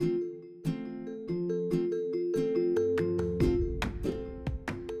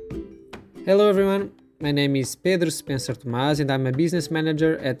Hello everyone, my name is Pedro Spencer Tomás and I'm a business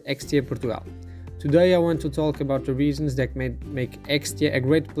manager at XTA Portugal. Today I want to talk about the reasons that make XTA a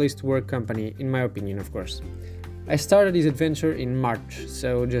great place to work company, in my opinion of course. I started this adventure in March,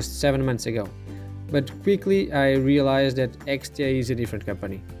 so just 7 months ago, but quickly I realized that XTA is a different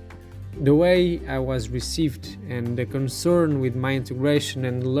company. The way I was received and the concern with my integration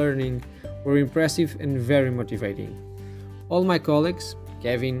and learning were impressive and very motivating. All my colleagues,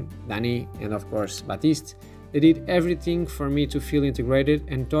 Kevin, Dani, and of course Baptiste, they did everything for me to feel integrated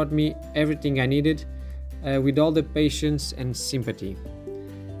and taught me everything I needed with all the patience and sympathy.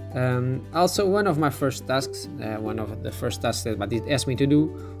 Also, one of the first tasks that Baptiste asked me to do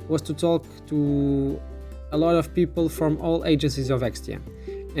was to talk to a lot of people from all agencies of XTA,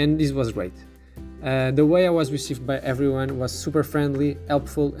 and this was great. The way I was received by everyone was super friendly,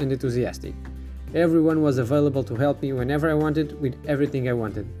 helpful, and enthusiastic. Everyone was available to help me whenever I wanted with everything I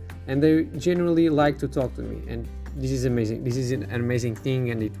wanted, and they genuinely liked to talk to me, and this is amazing. This is an amazing thing,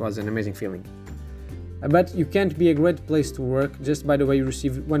 and it was an amazing feeling. But you can't be a great place to work just by the way you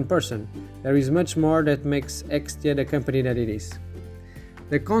receive one person. There is much more that makes XTA the company that it is.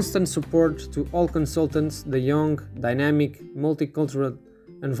 The constant support to all consultants, the young, dynamic, multicultural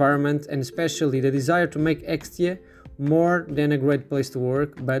environment, and especially the desire to make XTA more than a great place to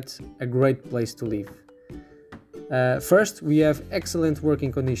work, but a great place to live. First, we have excellent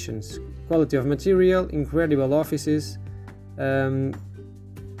working conditions, quality of material, incredible offices, in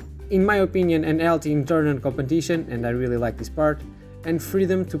my opinion, an healthy internal competition, and I really like this part, and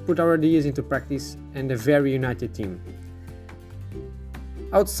freedom to put our ideas into practice, and a very united team.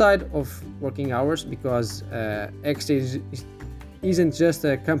 Outside of working hours, because XTA isn't just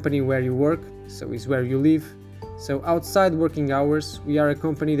a company where you work, so it's where you live. So outside working hours, we are a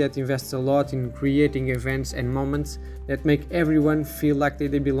company that invests a lot in creating events and moments that make everyone feel like they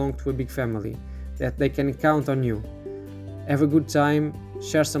belong to a big family, that they can count on you. Have a good time,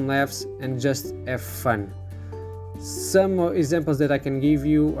 share some laughs, and just have fun. Some examples that I can give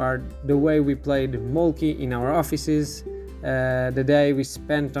you are the way we played Molki in our offices, the day we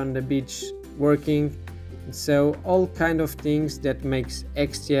spent on the beach working. So all kind of things that makes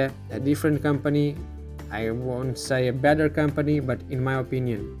XTA a different company. I won't say a better company, but in my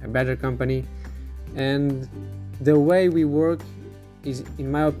opinion, a better company. And the way we work is, in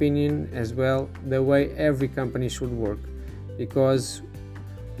my opinion, as well, the way every company should work. Because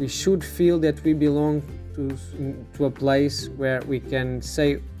we should feel that we belong to a place where we can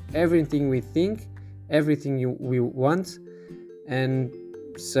say everything we think, everything we want. And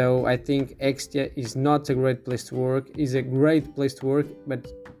so I think XTA is not a great place to work, is a great place to work, but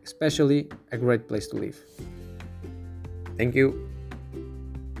especially a great place to live. Thank you.